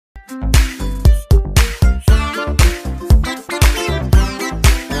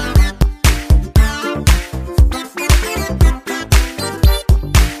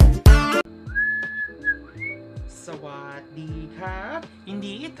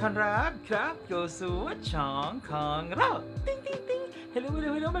ต้อนรับครับเข้าสู่ช่องของเรา Ting ting ting. Hello, hello,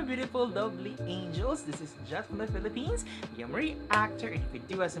 hello, my beautiful, lovely angels. This is Jet from the Philippines. I'm a reactor, and if you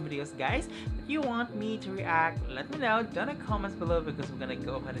do have some videos, guys, that you want me to react, let me know down in the comments below because we're gonna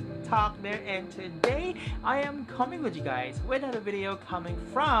go ahead and talk there. And today, I am coming with you guys with another video coming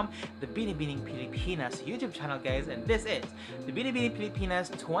from the Binibining Pilipinas YouTube channel, guys, and this is the Binibining Pilipinas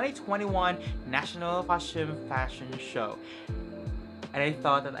 2021 National Costume Fashion Show. And I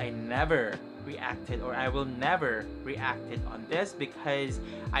thought that I never reacted, or I will never reacted on this because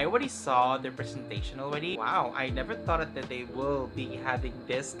I already saw their presentation already. Wow, I never thought that they will be having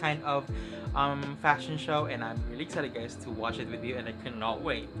this kind of fashion show, and I'm really excited, guys, to watch it with you, and I cannot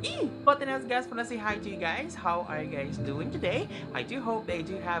wait. But then, as guys, wanna say hi to you guys. How are you guys doing today? I do hope they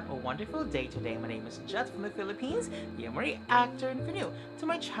do have a wonderful day today. My name is Jet from the Philippines, the actor, and if you're new to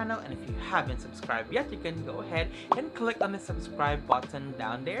my channel, and if you haven't subscribed yet, you can go ahead and click on the subscribe button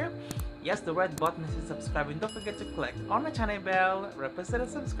down there. Yes, the red button is to subscribe, and don't forget to click on the channel bell, represent the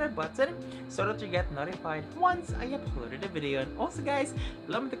subscribe button, so that you get notified once I uploaded a video. And also, guys,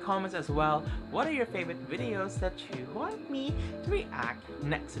 let me in the comments as well, what are your favorite videos that you want me to react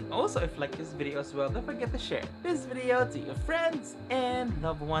next? And also, if you like this video as well, don't forget to share this video to your friends and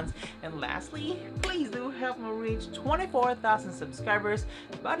loved ones. And lastly, please do help me reach 24,000 subscribers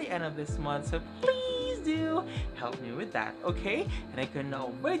by the end of this month, so please do help me with that, okay? And I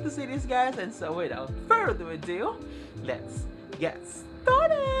cannot wait to see this, guys, and so without further ado, let's get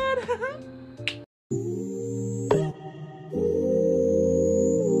started.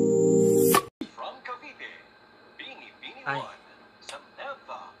 From Cavite, Bini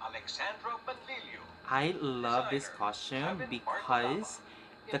Samantha Alexandra Panlilio. I love this costume because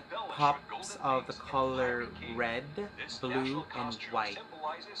the pops of the color red, blue, and white.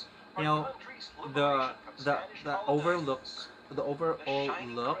 You know, the overall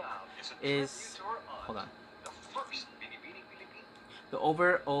look is, hold on. The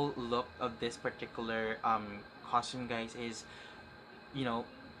overall look of this particular costume, guys, is, you know,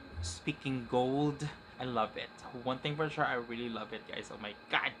 speaking gold. I love it. One thing for sure, I really love it, guys. Oh my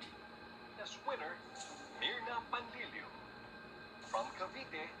god. This winner, Mirna Panlilio. From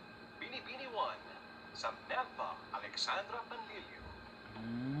Cavite, Bini 1, Samantha Alexandra Panlilio.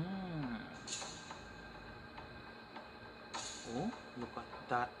 Oh, look at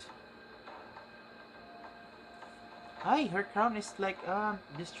that. Hi, her crown is like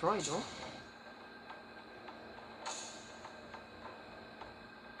destroyed. Oh.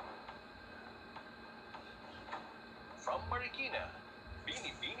 From Marikina,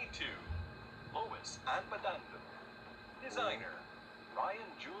 Bini 2, Lois Ann Badando. Designer,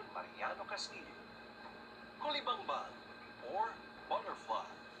 Ryan June Mariano Castillo. Kulibangbang, or butterfly,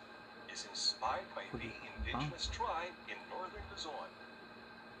 is inspired by the indigenous tribe in northern Luzon.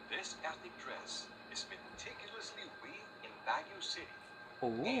 This ethnic dress is meticulously weaved in Baguio City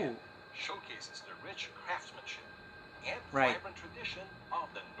and showcases the rich craftsmanship and vibrant tradition of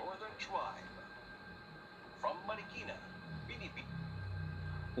the northern tribe. From Marikina, Binibi.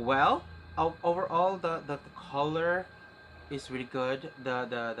 Well, overall the color is really good.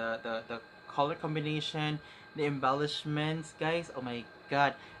 The color combination, the embellishments, guys. Oh my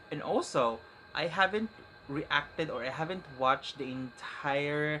god. And also, I haven't reacted, or I haven't watched the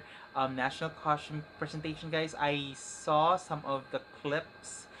entire national costume presentation, guys. I saw some of the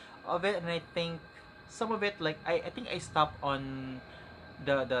clips of it, and I think some of it, like, I think I stopped on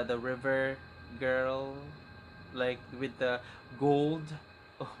the river girl, like with the gold.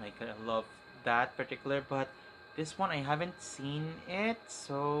 Oh my god, I love that particular, but this one I haven't seen it,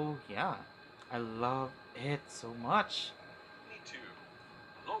 so yeah, I love it so much. Me too.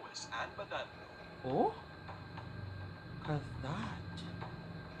 Lois Ann Badando. Oh, look at that.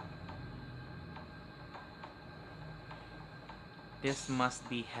 This must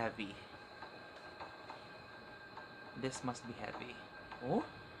be heavy. This must be heavy. Oh,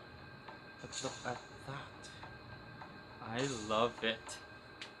 let's look at that. I love it.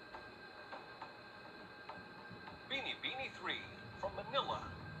 Bini 3, from Manila,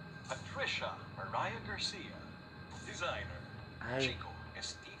 Patricia Mariah Garcia. Designer, Chico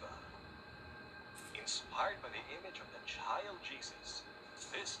Estiva. Inspired by the image of the child Jesus,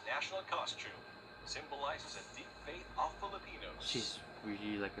 this national costume symbolizes a deep faith of Filipinos. She's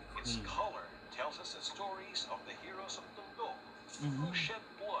really like a Its queen. color tells us the stories of the heroes of Tondo who shed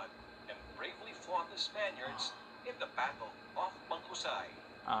blood and bravely fought the Spaniards in the Battle of Mangkusay.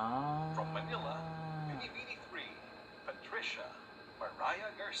 From Manila, Bini 3, Patricia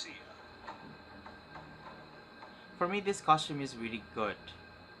Mariah Garcia. For me, this costume is really good.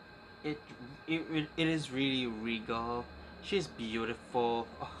 It is really regal. She's beautiful.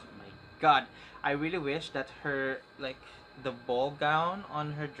 Oh my god. I really wish that her, like, the ball gown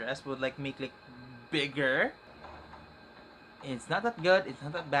on her dress would, like, make, like, bigger. It's not that good, it's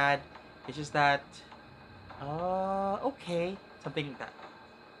not that bad. It's just that, okay. Something like that.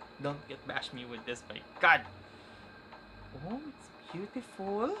 Don't get bash me with this, my god. Oh, it's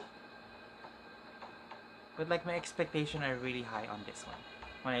beautiful. But, like, my expectations are really high on this one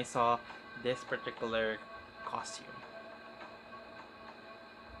when I saw this particular costume.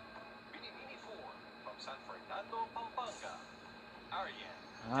 From San Fernando, Pampanga.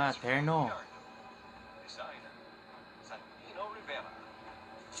 Ariane. Terno. Designer Santino Rivera.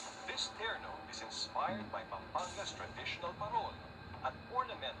 This terno is inspired by Pampanga's traditional parol, an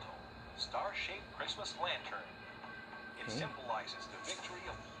ornamental, star-shaped Christmas lantern. It symbolizes the victory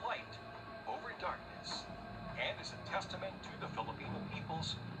of light over darkness and is a testament to the Filipino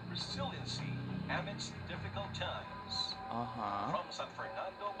people's resiliency amidst difficult times. From San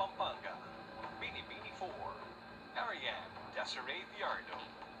Fernando, Pampanga, Binibini 4, Ariane Desiree Viardo.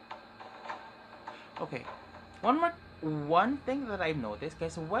 Okay, one thing that I've noticed,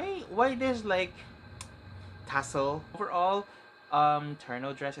 guys, why there's like tassel. Overall,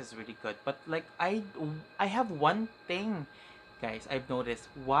 terno dress is really good, but like I have one thing, guys, I've noticed.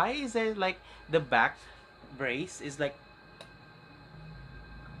 Why is it like the back brace is like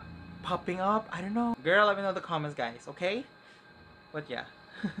popping up? I don't know. Girl, let me know in the comments, guys, okay? But yeah.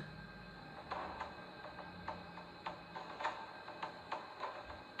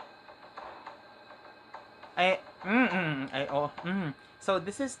 So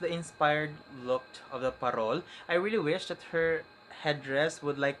this is the inspired look of the parol. I really wish that her headdress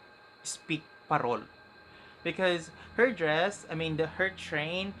would like speak parol, because her dress, I mean her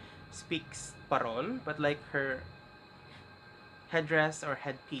train speaks parol, but like her headdress or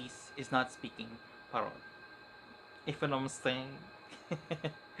headpiece is not speaking parol. If you know what I'm saying.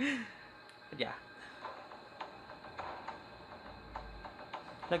 But yeah.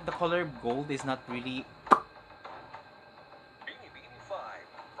 Like the color gold is not really. Binibini 5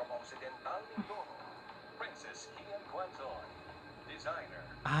 from Occidental Mindoro. Princess Ian Guanzon. Designer.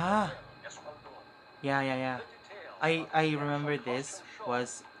 Yeah. I remember this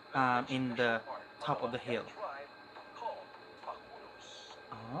was in the top of the hill.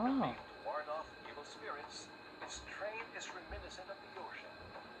 Oh. Ward off evil spirits, its train is reminiscent of the ocean,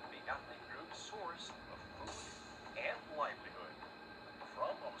 the ethnic group's source of food and livelihood.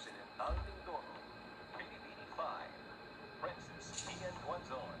 From Occidental Mindoro, Binibini 5, Princess Ian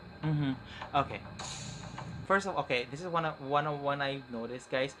Guanzon. Okay. First of all, okay, this is one I noticed,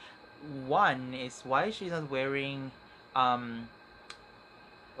 guys. One is why she's not wearing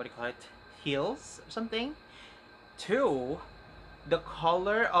what do you call it? Heels or something. Two, the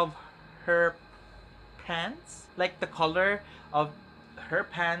color of her pants, like the color of her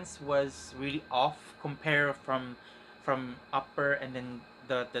pants was really off compared from upper and then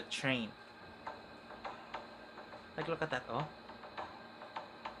the train. Like, look at that.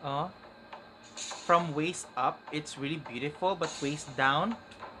 From waist up it's really beautiful, but waist down,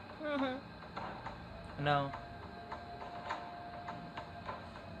 no.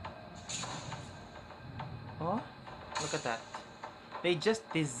 Look at that. They just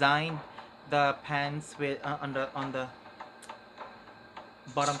designed the pants with on the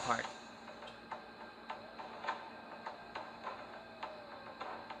bottom part.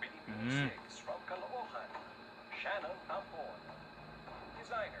 Binibini 6 from Caloocan, Shannon Tampon.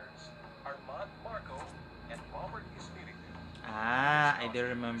 Designers Armand Marco and Robert Espiritu. I do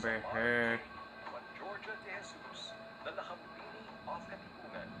remember her. From Georgia de Jesus, the Lahambini of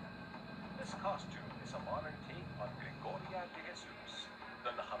Katipunan. This costume is a modern take on Gregoria de Jesus,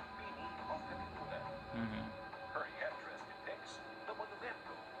 the Lahambini of Katipunan. Her headdress depicts the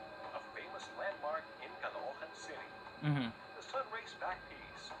Monumento, a famous landmark in Caloocan City. The sun-rays back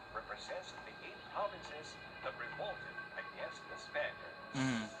piece represents the 8 provinces that revolted against the Spaniards.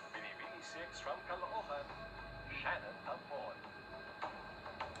 Binibini 6 from Caloocan, Shannon Tampon.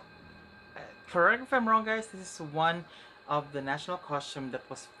 Correct me if I'm wrong, guys. This is one of the national costume that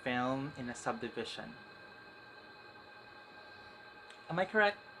was filmed in a subdivision. Am I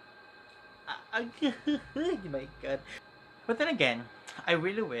correct? Oh my god. But then again, I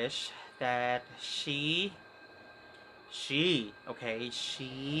really wish that she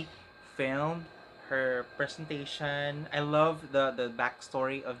filmed her presentation. I love the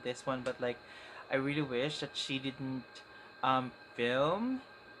backstory of this one, but like I really wish that she didn't film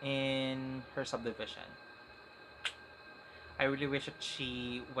in her subdivision. I really wish that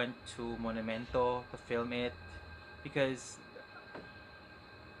she went to Monumento to film it, because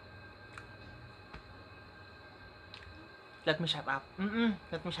Let me shut up.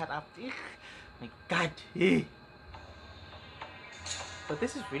 Let me shut up. My God. But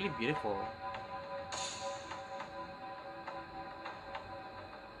this is really beautiful.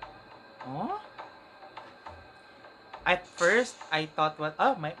 Oh? At first, I thought what?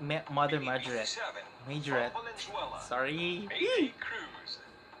 Oh, my Mother Majorette. Majorette. Sorry. Cruz.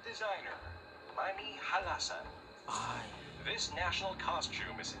 Designer, Manny Halasan. This national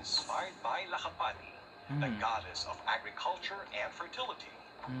costume is inspired by Lakapani, the goddess of agriculture and fertility.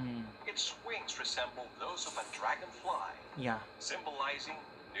 Its wings resemble those of a dragonfly, symbolizing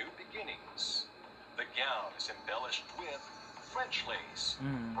new beginnings. The gown is embellished with French lace,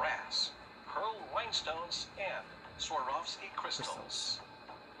 brass, pearl rhinestones, and Swarovski crystals.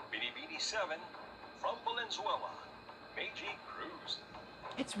 Binibini 7 from Valenzuela, Meiji Cruz.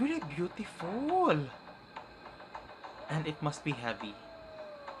 It's really beautiful. And it must be heavy.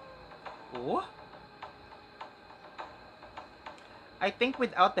 Oh? I think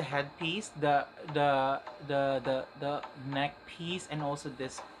without the headpiece, the neck piece, and also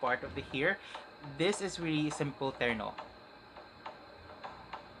this part of the hair, this is really simple terno.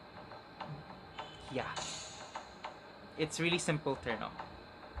 Yeah. It's really simple terno.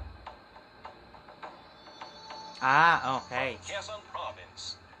 Okay. Quezon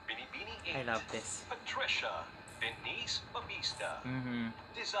Province, Binibini 8. I love this. Patricia Denise Babista.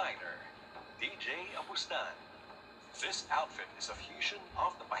 Designer, DJ Abustan. This outfit is a fusion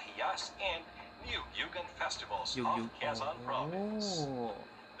of the Bahiyas and New Yugan festivals of Quezon Province.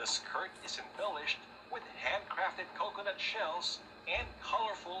 The skirt is embellished with handcrafted coconut shells and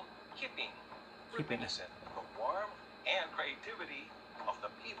colorful kipping, reminiscent of the warmth and creativity of the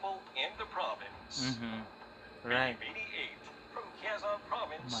people in the province. Right. Binibini 8 from Quezon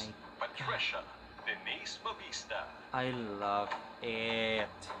Province, Patricia Denise Babista. I love it.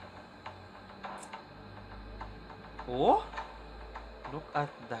 Oh, look at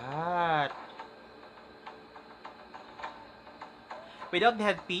that. Without the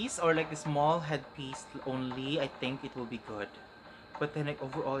headpiece, or like a small headpiece only, I think it will be good. But then like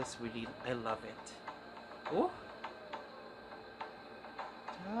overall, it's really, I love it. Oh.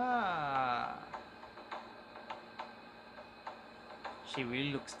 She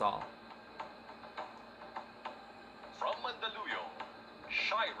really looks tall. From Mandaluyong,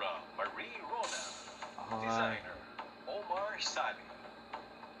 Shaira Marie Rona. Designer, Omar Sali.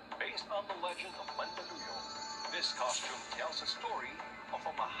 Based on the legend of Mandaluyong, this costume tells a story of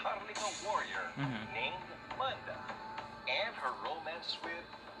a Maharlika warrior named Manda and her romance with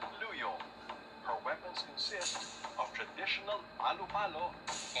Luyong. Her weapons consist of traditional palo-palo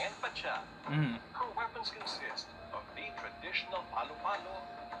and pacha. Her weapons consist of the traditional palo-palo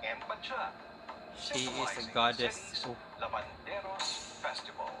and pacha. She is a goddess. Lavanderos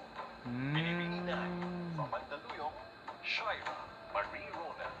Festival. Binibini 9 from Mandaluyong, Shaira Marie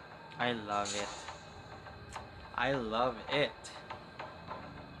Rona. I love it. I love it.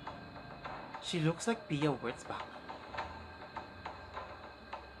 She looks like Pia Wurtzbach.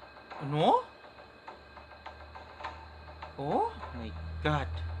 No? Oh my God.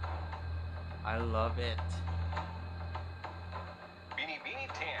 I love it. Binibini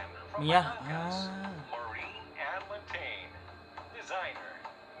 10 from Yeah. Batangas, Maureen Ann Montaigne. Designer,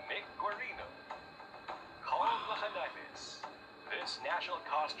 Nick Guarino. Called Lahanetes, this national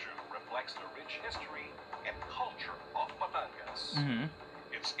costume reflects the rich history and culture of Batangas.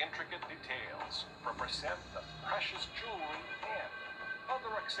 Its intricate details represent the precious jewelry and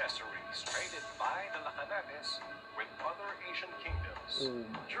other accessories traded by the Lahanetes with other Asian kingdoms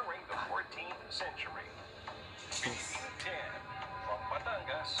during the 14th century. Binibini 10 from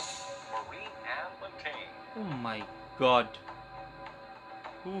Batangas, Maureen Ann Montaigne. Oh my God.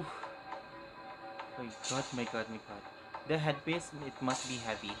 Oof. My God, my God, my God. The headpiece, it must be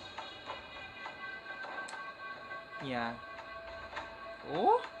heavy. Yeah.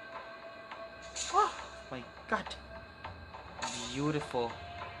 Oh. Oh my God. Beautiful.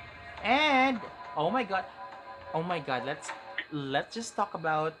 And oh my God. Oh my God. Let's just talk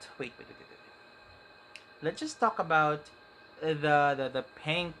about wait. Let's just talk about the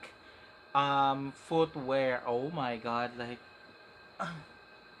pink footwear. Oh my God, like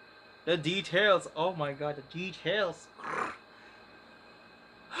the details. Oh my God, the details.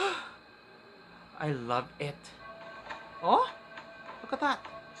 I love it. Oh, look at that.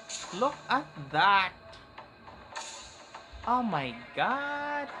 Look at that. Oh my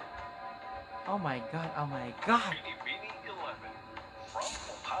God. Oh my God. Oh my God. Binibini 11 from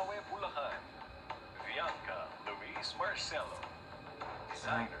Bukawe, Bulacan. Bianca Luis Marcelo.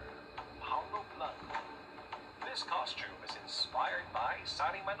 Designer, Paulo Blanco. This costume is inspired by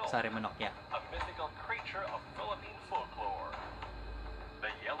Sari Manok, yeah. a mythical creature of Philippine folklore.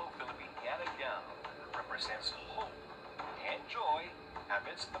 The yellow Filipiniana gown represents hope and joy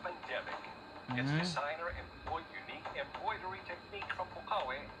amidst the pandemic. Its designer employed unique embroidery technique from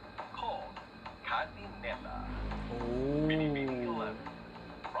Bukawi called Catineta. Binibini 11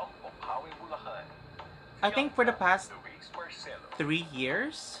 from Bukawi, Bulacan. I think for the past Luis Marcelo. 3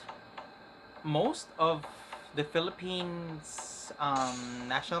 years, most of the Philippines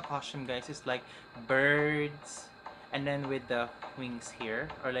national costume, guys, is like birds, and then with the wings here,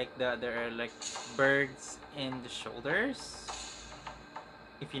 or like there are like birds in the shoulders.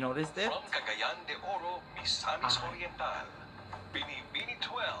 If you noticed it. From Cagayan de Oro, Misamis Oriental. Binibini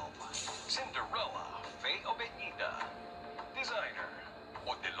 12, Cinderella, Fay Obenita. Designer,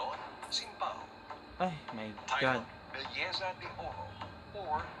 Odelon Simpao. Oh my Title, God. Belleza de Oro,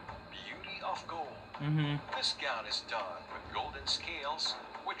 or Beauty of Gold. This gown is done with golden scales,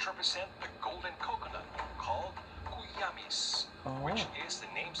 which represent the golden coconut, called Cuyamis, which is the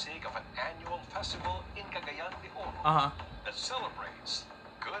namesake of an annual festival in Cagayan de Oro that celebrates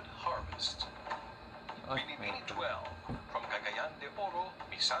good harvest. Binibini 12, from Cagayan de Oro,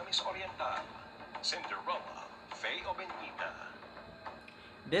 Misamis Oriental. Cinderella, Fay Obenita.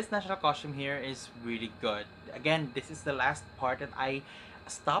 This national costume here is really good. Again, this is the last part that I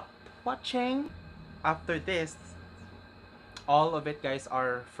stopped watching. After this, all of it, guys,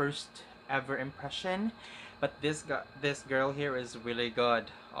 are first ever impression. But this girl here is really good.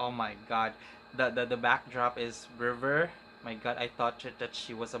 Oh my God, the backdrop is river. My God, I thought that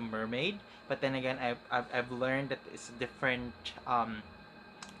she was a mermaid, but then again, I've learned that it's a different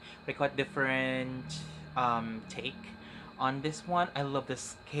we call it different take on this one. I love the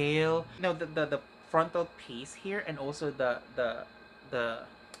scale. No, the frontal piece here, and also the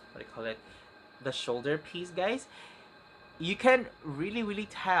what do you call it? The shoulder piece, guys. You can really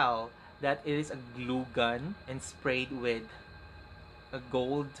tell that it is a glue gun and sprayed with a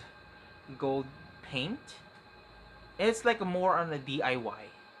gold paint. It's like more on a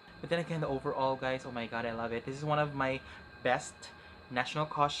DIY. But then again, the overall, guys, oh my God, I love it. This is one of my best national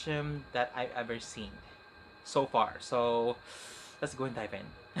costume that I've ever seen so far. So let's go and dive in.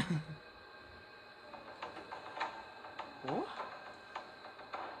 Oh.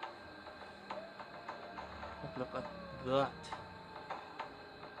 Look at that.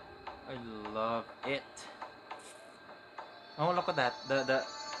 I love it. Oh, look at that. The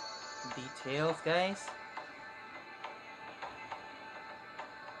details, guys.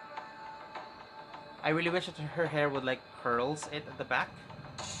 I really wish that her hair would like curls it at the back.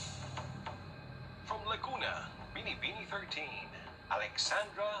 From Laguna, Binibini 13,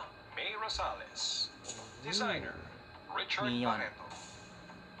 Alexandra May Rosales. Designer, Richard Barreto.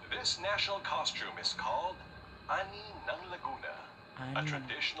 This national costume is called Ani ng Laguna, a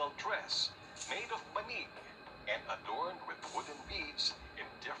traditional dress made of manig and adorned with wooden beads in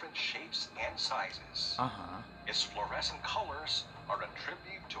different shapes and sizes. Its fluorescent colors are a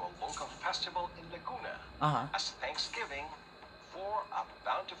tribute to a local festival in Laguna as Thanksgiving for a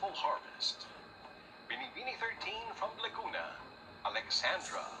bountiful harvest. Binibini 13 from Laguna,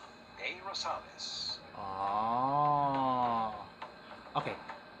 Alexandra A. Rosales. Oh. Okay.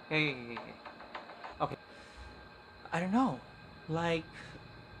 Okay. I don't know. Like,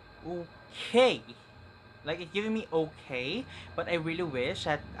 okay. Like, it's giving me okay, but I really wish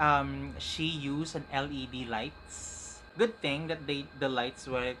that she used an LED lights. Good thing that the lights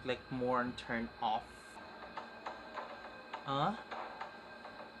were like more on turn off.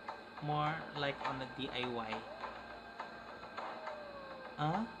 More like on the DIY.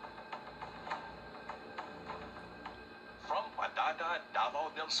 From Padada,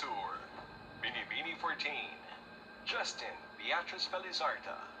 Davao del Sur, Binibini 14, Justin Beatrice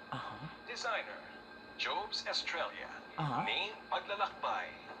Felizarta. Designer, Jobs Australia. Name Paglalakbay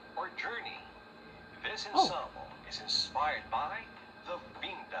or Journey. This ensemble is inspired by the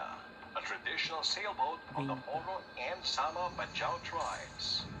Vinda, a traditional sailboat of the Oro and Sama Bajau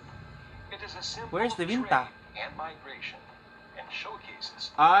tribes. It is a symbol Where's the of Vinta? trade and migration, and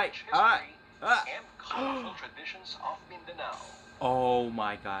showcases the rich history and cultural traditions of Mindanao. Oh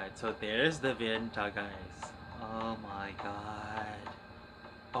my God, so there's the Vinta, guys. Oh my God.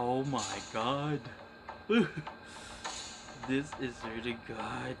 Oh my God. This is really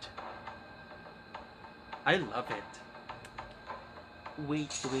good. I love it.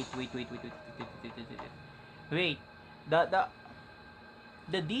 Wait. Wait.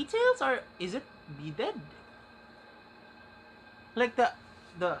 The details are, is it beaded? Like the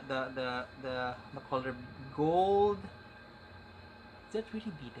color gold. Is that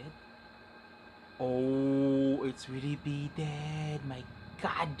really beaded? Oh, it's really beaded. My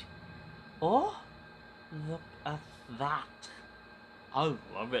God. Oh, look at that. I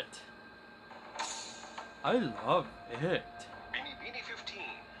love it. I love it. Binibini 15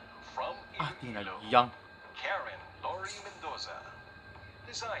 from Iloilo. Young. Karen Lori Mendoza.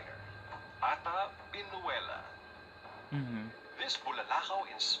 Designer, Ata Binuela. This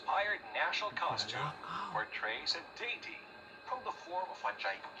Bulalakaw-inspired national costume portrays a deity from the form of a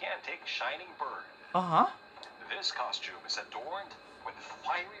gigantic shining bird. This costume is adorned with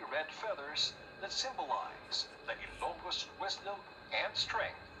fiery red feathers that symbolize the Ilonggo's wisdom and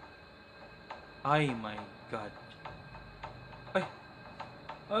strength. Ay, my God. Ay.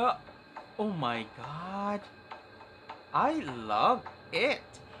 Oh my God. I love it.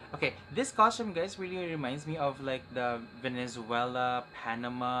 Okay, this costume, guys, really reminds me of like the Venezuela,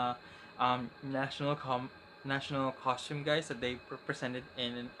 Panama, national costume, guys, that they presented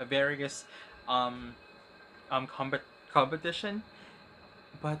in a various competition.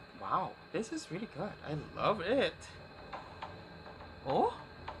 But wow, this is really good. I love it. Oh,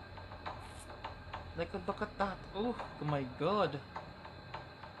 like look at that. Oh my God.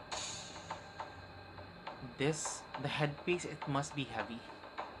 The headpiece, it must be heavy.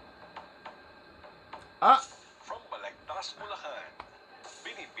 From Balagtas, Bulacan,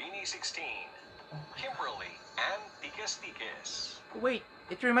 Binibini 16, Kimberly and Tigas. Wait,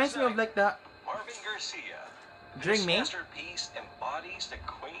 it reminds me of like the Marvin Garcia. Drink This me. masterpiece embodies the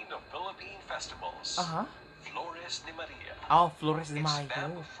queen of Philippine festivals, Flores de Maria. Oh, Flores de Its Mayo.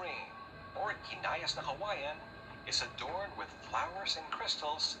 bamboo frame, or Kinayas na Hawaiian, is adorned with flowers and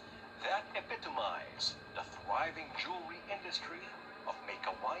crystals that epitomize the thriving jewelry industry of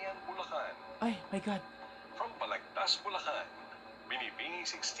Maykawayan, Bulacan. Ay, my God. From Balagtas, Bulacan, Binibini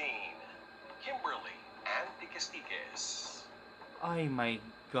 16, Kimberly and Tigas. Ay, my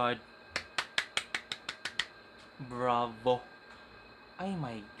God. Bravo. Ay,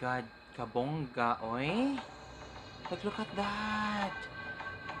 my God. Kabongga, oy. Like, look at that.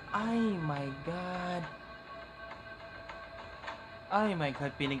 Ay, my God. Ay, my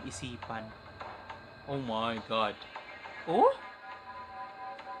God. Pinag-isipan. Oh, my God. Oh?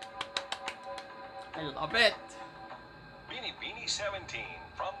 I love it. Binibini 17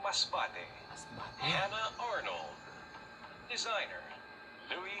 from Masbate. Hannah Arnold. Designer,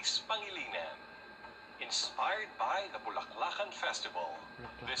 Luis Pangilinan. Inspired by the Bulaklakan Festival,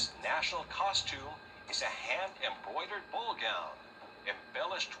 this national costume is a hand-embroidered ball gown,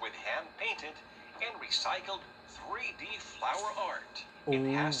 embellished with hand-painted and recycled 3D flower art. It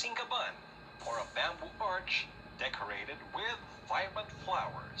has singkaban, or a bamboo arch decorated with vibrant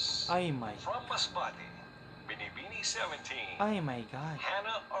flowers. Ay, my. From Masbate, Binibini 17. Ay, my God.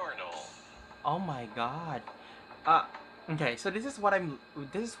 Hannah Arnold. Oh, my God. Okay, so this is what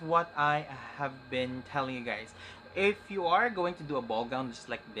I have been telling you guys. If you are going to do a ball gown just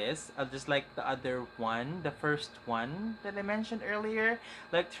like this, just like the other one, the first one that I mentioned earlier,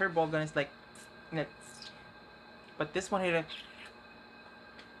 like her ball gown is like, but this one here,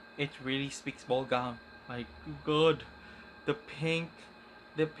 it really speaks ball gown. My God, the pink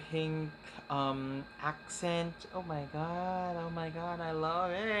accent. Oh my God, I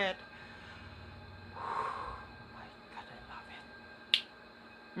love it.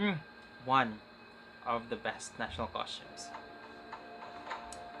 One of the best national costumes.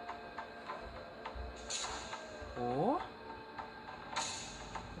 Oh,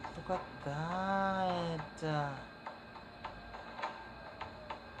 look at that.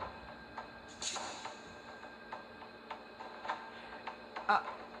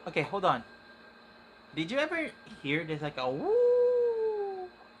 Okay, hold on. Did you ever hear there's like a woo?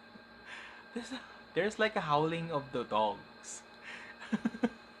 There's like a howling of the dogs.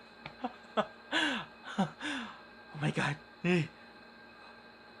 Oh my God. Yeah,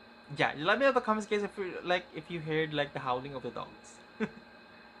 let me know in the comments, guys, if you heard like the howling of the dogs.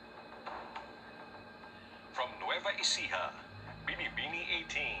 From Nueva Ecija, Binibini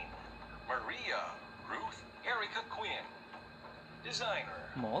 18, Maria Ruth Erica Quinn. Designer,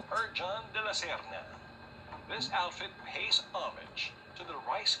 Erjan de la Serna. This outfit pays homage to the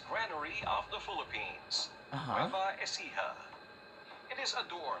rice granary of the Philippines, Nueva Ecija. It is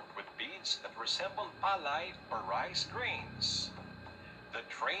adorned with beads that resemble palay or rice grains. The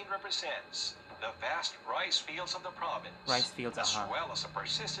train represents the vast rice fields of the province, as well as the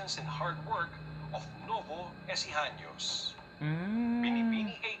persistence and hard work of Novo Ecijanos.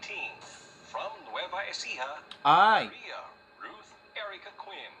 Binibini 18, from Nueva Ecija, Maria Ruth Erica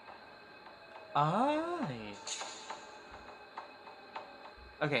Quinn.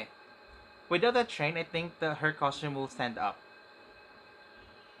 Okay. Without that train, I think her costume will stand up.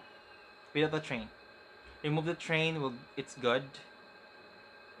 without the train. Remove the train, it's good.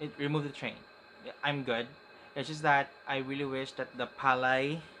 Remove the train. I'm good. It's just that I really wish that the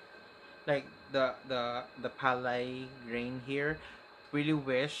palay, like the palay grain here, really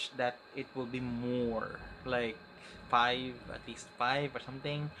wish that it will be more, like at least 5 or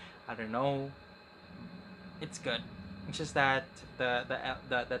something. I don't know. It's good. It's just that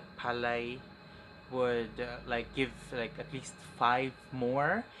that palay would like give like at least 5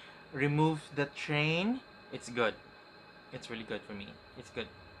 more. Remove the train. It's good. It's really good for me. It's good.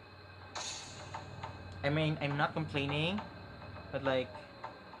 I mean, I'm not complaining, but like,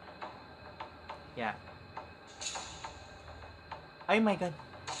 yeah. Oh my god.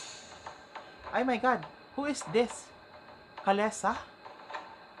 Oh my god. Who is this? Kalesa?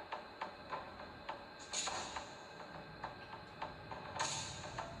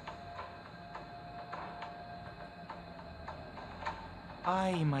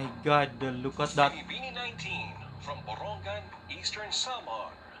 Oh my god, look at that. Bini 19 from Borongan, Eastern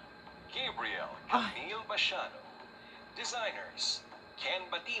Samar. Gabriel Camille Bashano. Designers Ken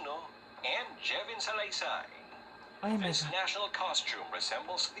Batino and Jevin Salaysay. This national costume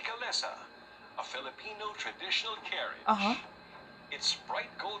resembles the kalesa, a Filipino traditional carriage. Its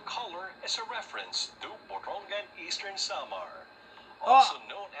bright gold color is a reference to Borongan, Eastern Samar, also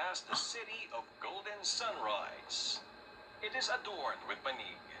known as the City of Golden Sunrise. It is adorned with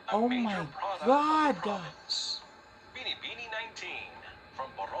banig, a major product of the province. Bini 19 from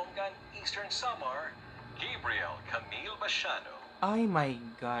Borongan, Eastern Samar, Gabriel Camille Bashano. Oh my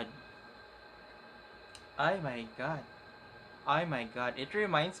god. Oh my god. Oh my god. It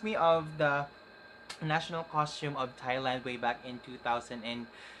reminds me of the national costume of Thailand way back in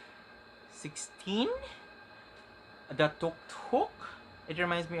 2016. The tuk tuk. It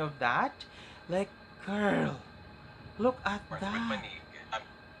reminds me of that. Like, girl, look at that.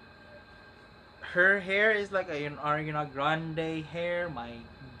 Her hair is like an Ariana Grande hair. My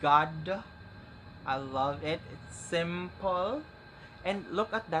god, I love it. It's simple, and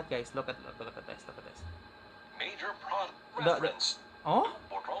look at that, guys. Look at this. Look at this. Major product reference.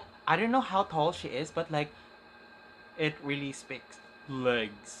 I don't know how tall she is, but like, it really speaks.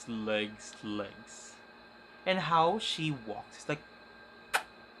 Legs, and how she walks. It's like.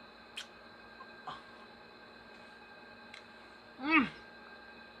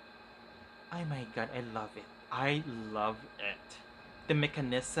 Oh my god, I love it. I love it. The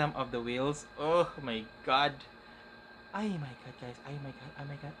mechanism of the wheels. Oh my god. Oh my god, guys. Oh my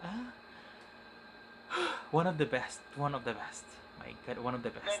god. One of the best. My god, one of the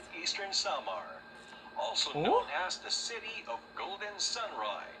best. Eastern Samar, also known as the City of Golden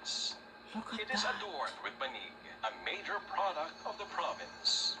Sunrise. Look at it is adorned with banig, a major product of the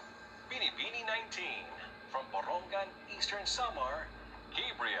province. Bini 19 from Borongan, Eastern Samar,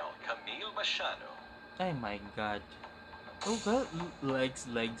 Gabriel Camille Bashano. Oh my god. Oh god, legs.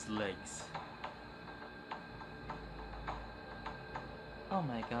 Oh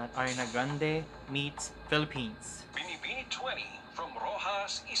my god, Ariana Grande meets Philippines. Bini 20 from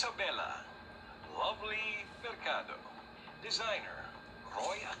Rojas, Isabela. Lovely Mercado. Designer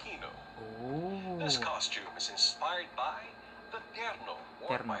Roy Aquino. Oh. This costume is inspired by the terno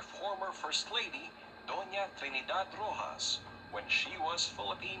worn by former First Lady Doña Trinidad Rojas when she was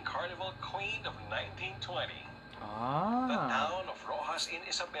Philippine Carnival Queen of 1920. The town of Rojas in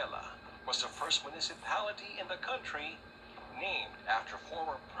Isabela was the first municipality in the country named after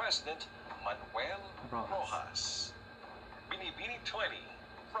former President Manuel Rojas. Bini 20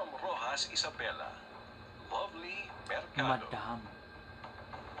 from Rojas, Isabela. Lovely Mercado. Madam.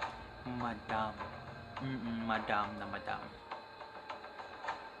 Madam.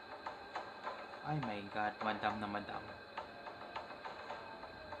 Oh my god, madam.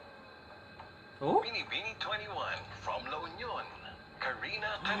 Oh? Bini 21 from La Union,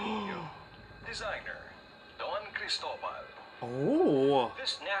 Karina Carino. Designer, Don Cristobal. Oh!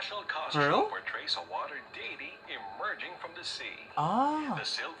 This national costume portrays a water deity emerging from the sea. The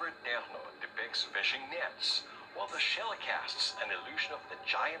silver terno depicts fishing nets, while the shell casts an illusion of the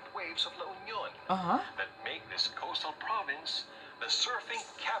giant waves of La Union that make this coastal province the surfing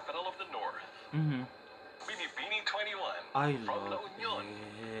capital of the north. Bini 21 from La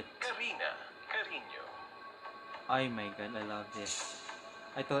Union, Karina Carino. Oh my god, I love this.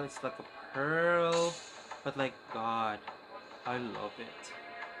 I thought it's like a pearl, but like, god, I love it.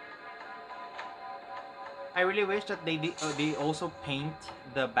 I really wish that they also paint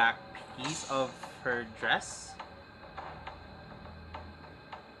the back piece of her dress.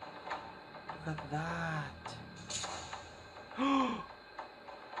 Look at that. Oh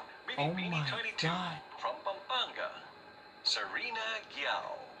my god. From Pampanga, Serena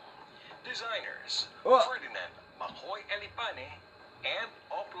Giao. Designers Oh. Ferdinand Macoy Elipane and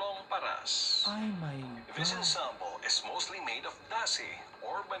Oplong Paras. Ay, my This God. ensemble is mostly made of dasi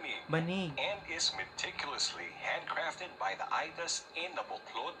or banig Banig. and is meticulously handcrafted by the Aidas in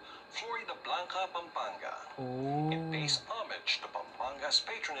Naboclod, Florida Blanca, Pampanga. Oh. It pays homage to Pampanga's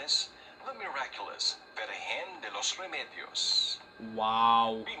patroness, the miraculous Virgen de los Remedios.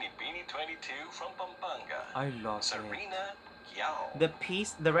 Wow. Bini 22 from Pampanga. I love it. Sarina Yao.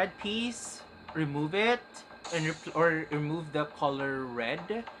 The red piece, remove it and remove the color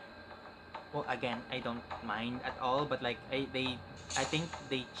red. Well, again, I don't mind at all, but like I think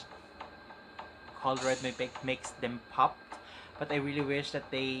they color red makes them pop, but I really wish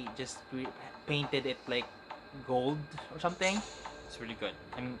that they just painted it like gold or something. It's really good.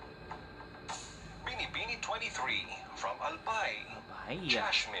 I mean, Bini 23 from Albay.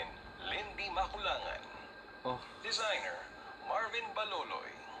 Jasmine Lindy Maculangan. Oh, Designer Marvin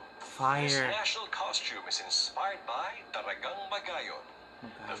Baloloy. This fire. national costume is inspired by Taragang Magayon,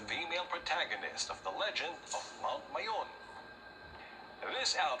 the female protagonist of the legend of Mount Mayon.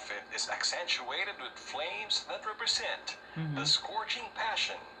 This outfit is accentuated with flames that represent the scorching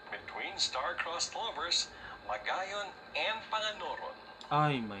passion between star-crossed lovers Magayon and Panganoron.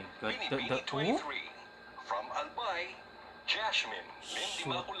 Oh my God. Bini 23 from Albay, Jasmine Lindy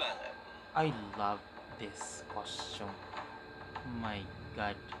Shoot. Maculangan. I love this costume. My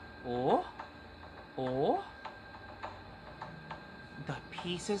God. Oh, the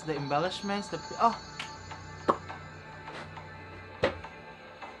pieces, the embellishments, oh.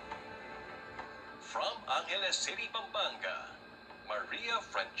 From Angeles City, Pampanga, Maria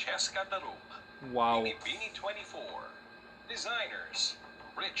Francesca Darup. Wow. Bini 24. Designers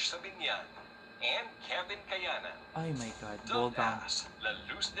Rich Sabinian and Kevin Kayanan. Oh my God. Well Dubbed done. as La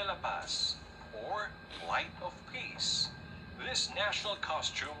Luz de la Paz or Light of Peace. This national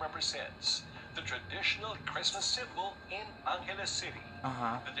costume represents the traditional Christmas symbol in Angeles City,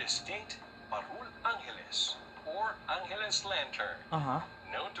 the distinct Parul Angeles or Angeles Lantern,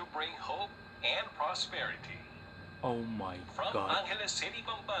 known to bring hope and prosperity. Oh my From God. Angeles City,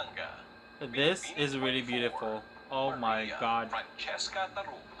 Pampanga, This Bini is really 24, beautiful. Oh my Maria God. Francesca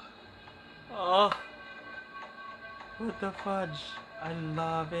Tarup. Oh. What the fudge? I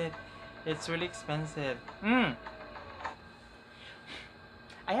love it. It's really expensive.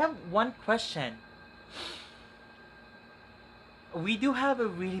 I have one question. We do have a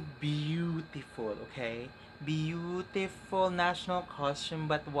really beautiful national costume,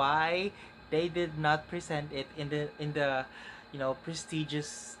 but why they did not present it in the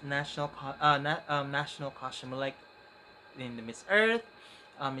prestigious national national costume, like in the Miss Earth,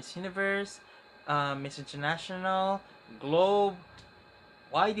 Miss Universe, Miss International, Globe?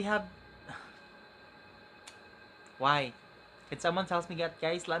 Why do you have why? Can someone tell me that,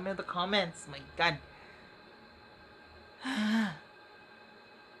 guys? Let me know in the comments. My God.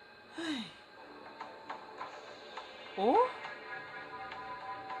 Oh,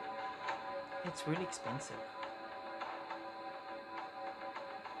 it's really expensive.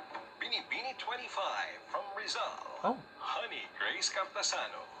 Bini 25 from Rizal. Oh. Honey Grace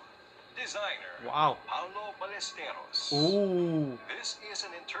Cartasano. Designer Wow. Paulo Ballesteros. Ooh. This is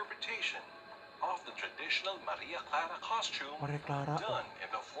an interpretation of the traditional Maria Clara costume Maria Clara. done in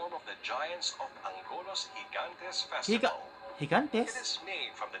the form of the giants of Angolos Gigantes Festival. Gigantes? It is made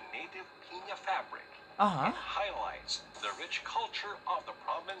from the native piña fabric. Uh-huh. It highlights the rich culture of the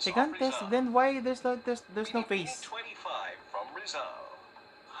province Gigantes. of Rizal. Then why there's no Bini face? 25 from Rizal.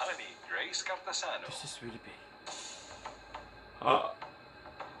 Honey Grace Cartasano. This is really big. Oh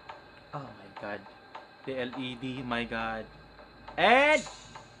my God. The LED. My God. And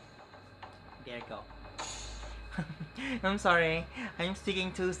there you go. I'm sorry. I'm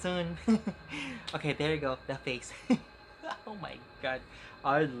speaking too soon. Okay, there you go. The face. Oh my God.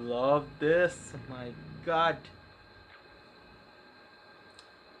 I love this. My God.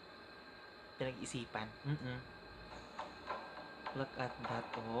 Pinag-isipan. Look at that.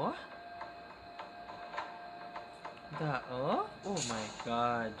 Oh. Oh my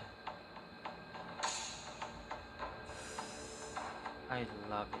God. I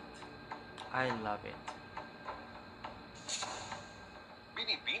love it. I love it.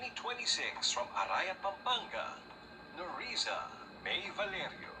 Bini 26 from Arayat, Pampanga. Noriza May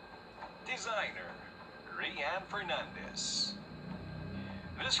Valerio. Designer Rian Fernandez.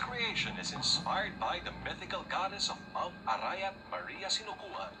 This creation is inspired by the mythical goddess of Mount Arayat, Maria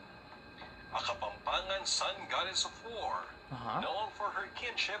Sinukuan, a Kapampangan sun goddess of war, known for her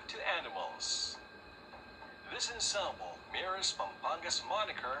kinship to animals. This ensemble mirrors Pampanga's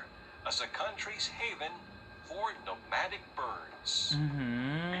moniker as the country's haven for nomadic birds.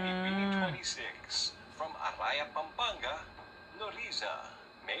 Bini 26 from Araya, Pampanga, Noriza,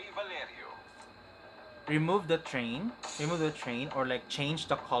 May Valerio. Remove the train, or like change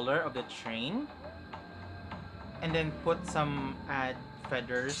the color of the train, and then put some add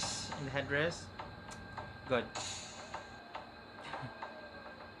feathers in the headrest. Good.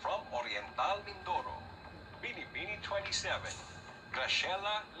 From Oriental Mindoro, Binibini 27,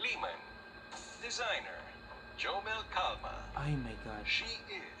 Graciela Liman. Designer, Jomel Calma. Oh my god. She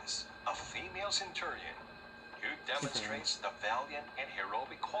is a female centurion who demonstrates the valiant and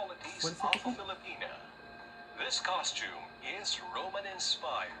heroic qualities of a Filipina. This costume is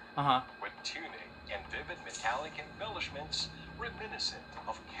Roman-inspired, with tunic and vivid metallic embellishments reminiscent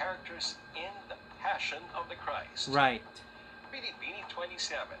of characters in the Passion of the Christ. Right. Binibini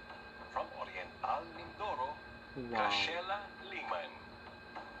 27, from Oriental Mindoro, Wow. Graciela Liman.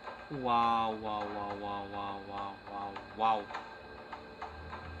 Wow, wow, wow, wow, wow, wow, wow, wow.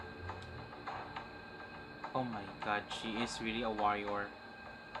 Oh my god, she is really a warrior.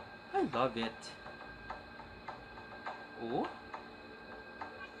 I love it. Ooh.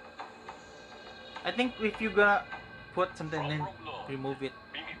 I think if you're gonna put something in, remove it,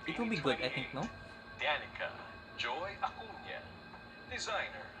 it will be good, I think, no? Danica, Joy Acuña.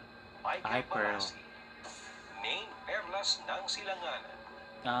 Designer, Ay, Michael Pearl. Barasi. Name Perlas ng Silanganan.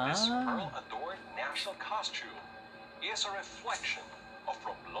 This pearl-adorned national costume is a reflection of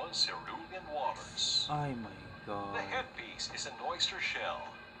Romblon's cerulean waters. Oh my god. The headpiece is an oyster shell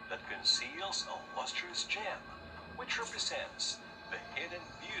that conceals a lustrous gem, which represents the hidden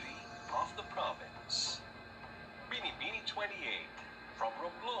beauty of the province. Binibini 28, from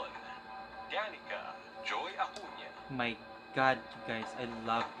Romblon, Danica, Joy Acuña. My god, you guys, I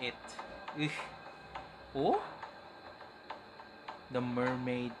love it. Ugh. Oh? The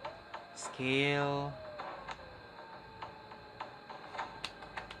mermaid scale.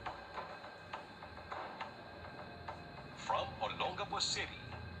 From Olongapo City,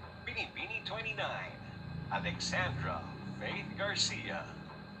 Binibini 29, Alexandra Faith Garcia.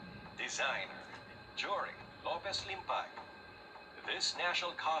 Designer, Jory Lopez Limpay. This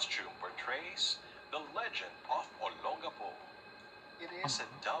national costume portrays the legend of Olongapo. It is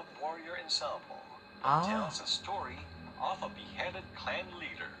a dove warrior ensemble that tells a story of a beheaded clan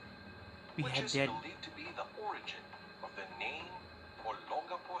leader, which is believed to be the origin of the name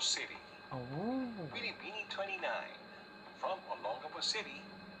Olongapo City. Oh. Binibini 29, from Olongapo City,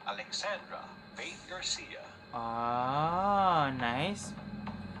 Alexandra Faith Garcia. Ah, nice.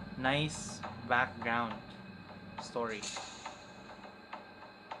 Nice background story.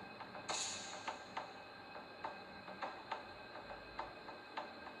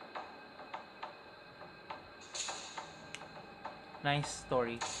 Nice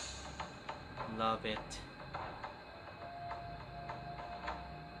story. Love it.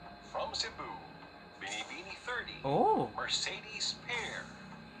 From Cebu, Binibini 30, Oh. Mercedes Pear.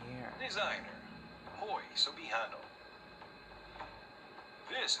 Here. Designer, Hoy Subihano.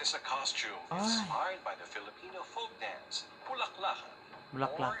 This is a costume inspired by the Filipino folk dance, Bulaklakan,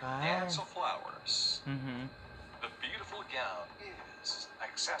 or Dance of Flowers. The beautiful gown is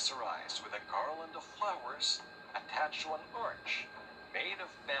accessorized with a garland of flowers attached to an arch made of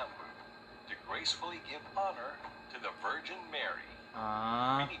bamboo to gracefully give honor to the Virgin Mary.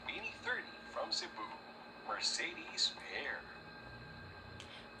 Binibini 30 from Cebu, Mercedes Pear.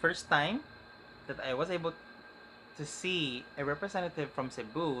 First time that I was able to see a representative from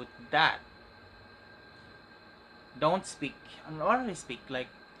Cebu that don't speak, not really speak, like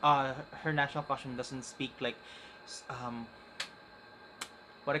her national costume doesn't speak like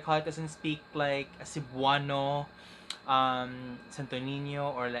what I call it, doesn't speak like a Cebuano, Santo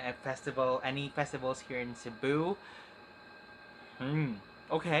Niño, or like a festival, any festivals here in Cebu.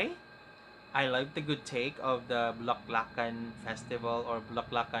 Okay. I like the good take of the Bulaklakan festival, or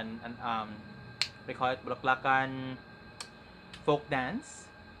Bulaklakan, they call it Bulaklakan folk dance.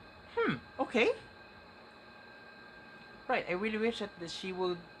 Okay. Right, I really wish that she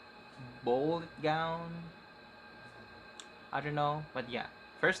would bold gown. I don't know, but yeah.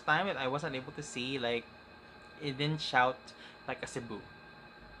 First time that I wasn't able to see, like, it didn't shout like a Cebu.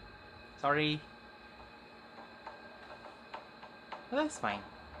 Sorry. But that's fine.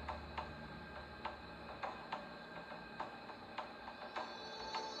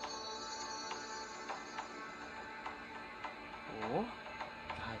 Oh,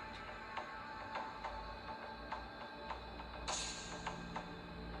 God.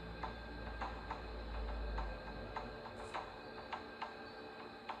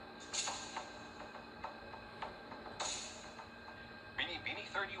 Binibini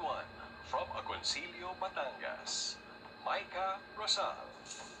 31 from Agoncillo, Batangas, Micah Rosal.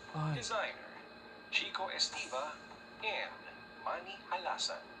 Ay. Designer, Chico Estiva and Manny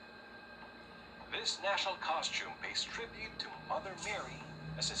Alasan. This national costume pays tribute to Mother Mary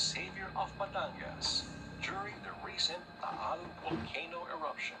as a savior of Batangas during the recent Taal volcano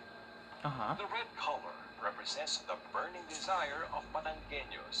eruption. The red color represents the burning desire of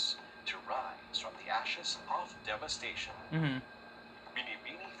Batangueños to rise from the ashes of devastation.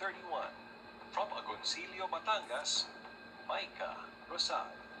 Binibini 31, from Agoncillo, Batangas, Micah Rosal.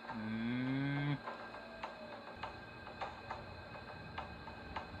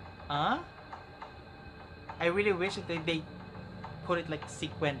 I really wish that they put it like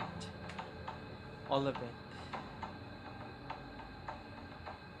sequent. All of it.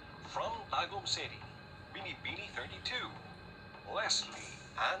 From Tagum City, Binibini 32, Leslie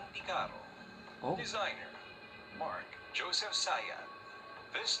Anticaro. Designer, Mark Joseph Sayad.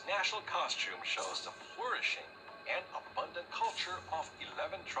 This national costume shows the flourishing and abundant culture of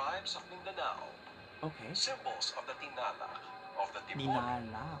 11 tribes of Mindanao. Symbols of the Tinalak, of the Timon,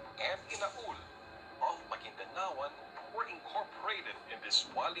 and Inaul of Maguindanaoan were incorporated in this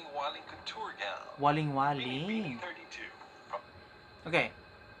waling-waling couture gown. Waling-waling. 32. Okay.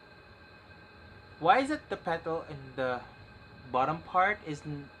 Why is it the petal in the bottom part is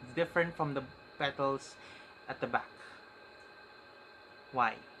different from the petals at the back?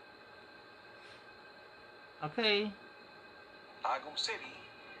 Why? Okay. Tagum City,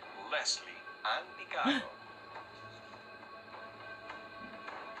 Leslie Anticaro.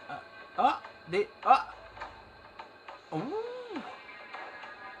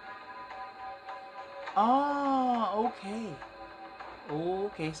 Okay.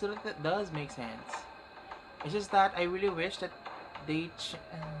 Okay, so that does make sense. It's just that I really wish that the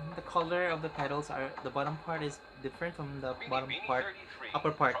color of the petals are the bottom part is different from the bottom part,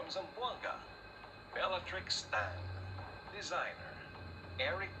 upper part. From Zamboanga, Bellatrix Stan. Designer,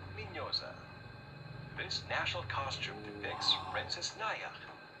 Eric Minoza. This national costume depicts Princess Nayak,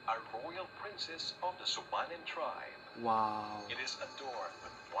 a royal princess of the Subanen tribe. Wow. It is adorned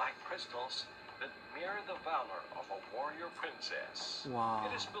with black crystals that mirror the valor of a warrior princess. Wow.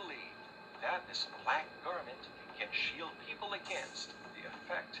 It is believed that this black garment can shield people against the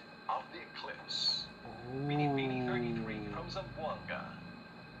effect of the eclipse. Binibini 33 from Zamboanga,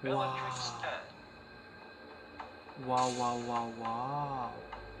 Bellatrix Stan. Wow.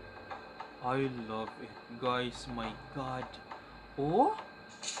 I love it, guys. My God. Oh?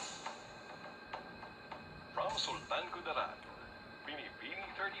 From Sultan Kudarat, Binibini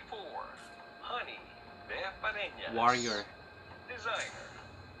 34, Honey de Pareñas. Warrior. Designer,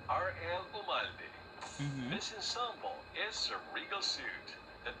 R.L. Umalde. This ensemble is a regal suit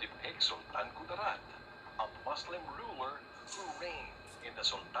that depicts Sultan Kudarat, a Muslim ruler who reigned in the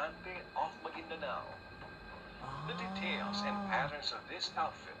Sultante of Maguindanao. The details and patterns of this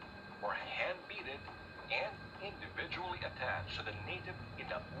outfit were hand-beaded and individually attached to the native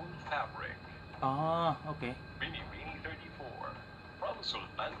Inaul fabric. Okay. Binibini 34, from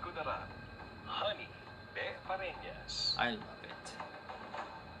Sultan Kudarat, Honey de Pareñas. I love it.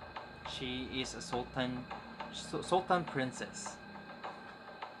 She is a sultan princess.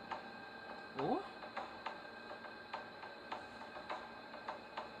 Oh?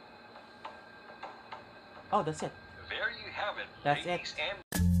 Oh, that's it. There you have it, That's ladies it.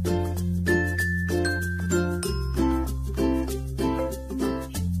 and